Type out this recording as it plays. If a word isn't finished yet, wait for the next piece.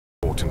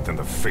Important than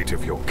the fate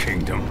of your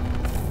kingdom.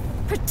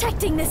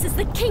 Protecting this is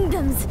the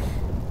kingdom's.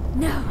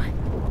 No,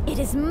 it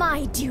is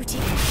my duty.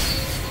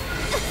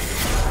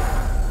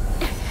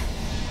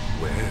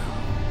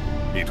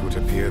 Well, it would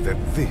appear that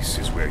this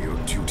is where your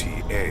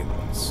duty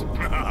ends.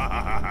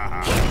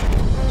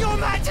 Your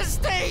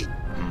Majesty!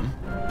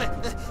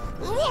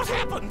 What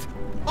happened?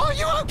 Are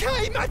you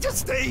okay,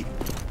 Majesty?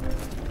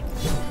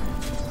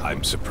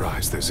 I'm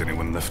surprised there's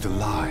anyone left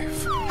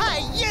alive.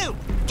 Hey, you!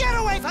 Get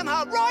away from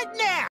her right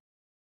now!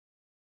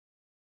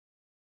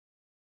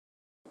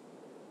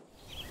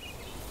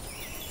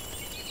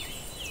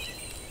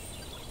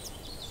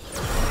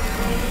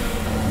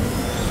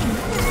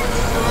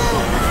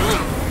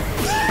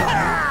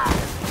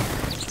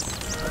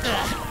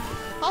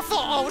 I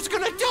thought I was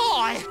gonna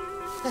die!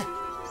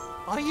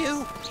 Are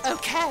you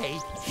okay?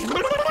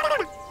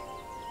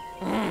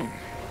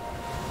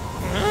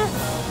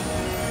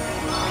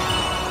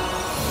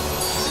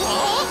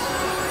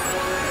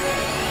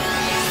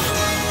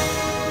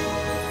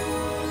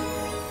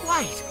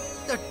 Wait!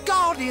 The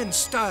Guardian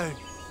Stone!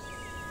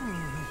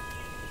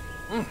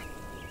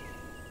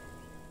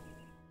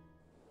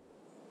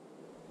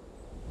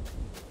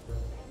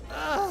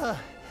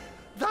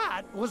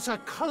 That was a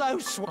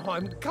close one.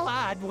 I'm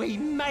glad we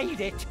made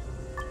it.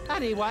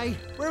 Anyway,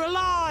 we're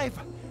alive.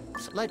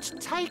 So let's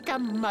take a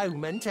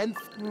moment and...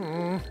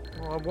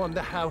 I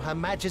wonder how Her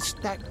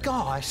Majesty... That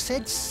guy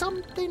said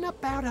something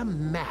about a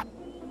map.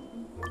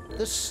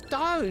 The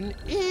stone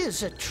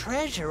is a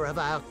treasure of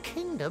our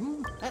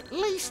kingdom. At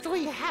least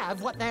we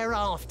have what they're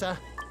after.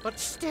 But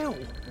still,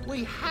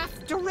 we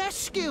have to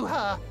rescue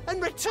her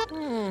and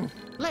return...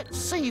 Let's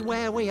see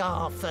where we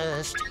are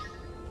first.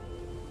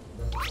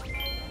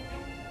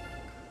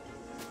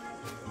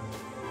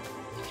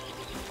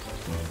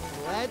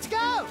 Let's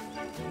go!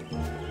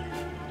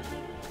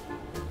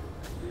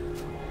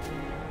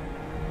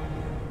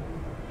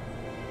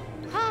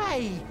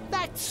 Hey,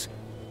 that's...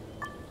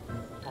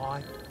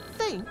 I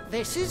think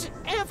this is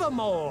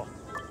Evermore.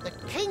 The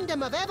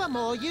Kingdom of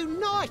Evermore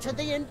united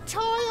the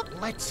entire...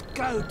 Let's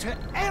go to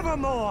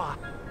Evermore!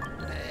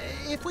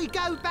 If we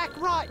go back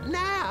right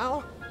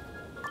now...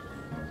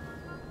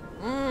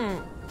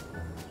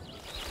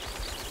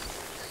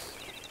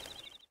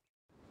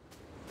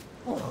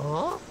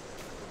 Huh?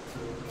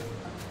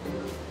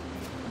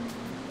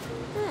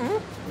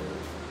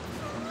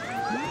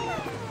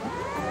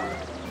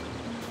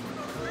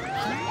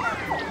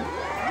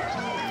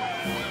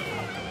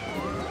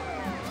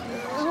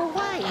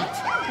 Wait!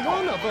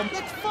 One of them!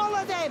 Let's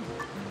follow them!